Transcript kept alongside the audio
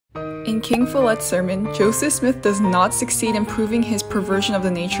In King Follett's sermon, Joseph Smith does not succeed in proving his perversion of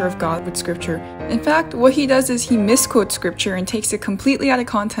the nature of God with scripture. In fact, what he does is he misquotes scripture and takes it completely out of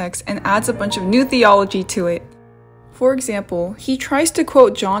context and adds a bunch of new theology to it. For example, he tries to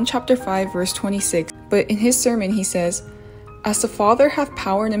quote John chapter 5 verse 26, but in his sermon he says, "As the Father hath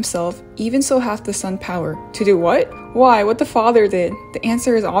power in himself, even so hath the Son power." To do what? Why? What the Father did? The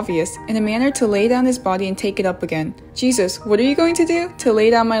answer is obvious, in a manner to lay down his body and take it up again. Jesus, what are you going to do? To lay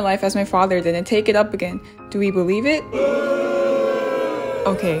down my life as my Father did and take it up again. Do we believe it?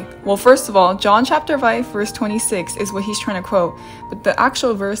 Okay, well first of all, John chapter 5 verse 26 is what he's trying to quote, but the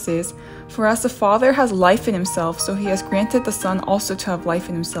actual verse is, "For as the Father has life in himself, so he has granted the Son also to have life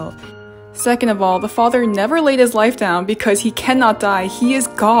in himself." Second of all, the Father never laid his life down because he cannot die. He is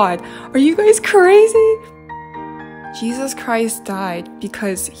God. Are you guys crazy? Jesus Christ died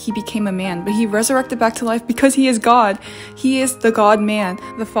because he became a man, but he resurrected back to life because he is God. He is the God-man.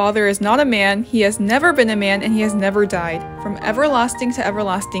 The Father is not a man, he has never been a man, and he has never died. From everlasting to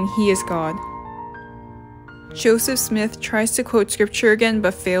everlasting, he is God. Joseph Smith tries to quote scripture again,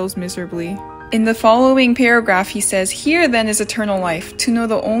 but fails miserably. In the following paragraph, he says, "Here then is eternal life, to know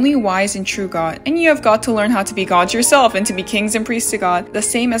the only wise and true God, and you have got to learn how to be gods yourself, and to be kings and priests to God, the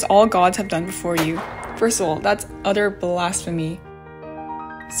same as all gods have done before you." First of all, that's utter blasphemy.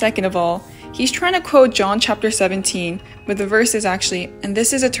 Second of all, he's trying to quote John chapter 17, but the verse is actually, "And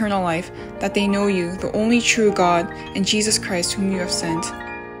this is eternal life, that they know you, the only true God, and Jesus Christ whom you have sent."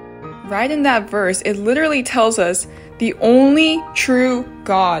 Right in that verse, it literally tells us the only true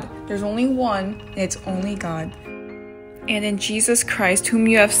God. There's only one, and it's only God. And in Jesus Christ whom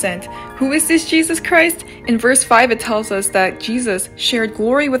you have sent. Who is this Jesus Christ? In verse 5 it tells us that Jesus shared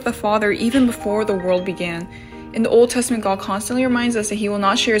glory with the Father even before the world began. In the Old Testament, God constantly reminds us that he will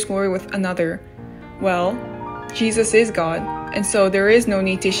not share his glory with another. Well, Jesus is God, and so there is no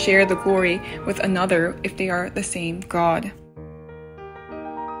need to share the glory with another if they are the same God.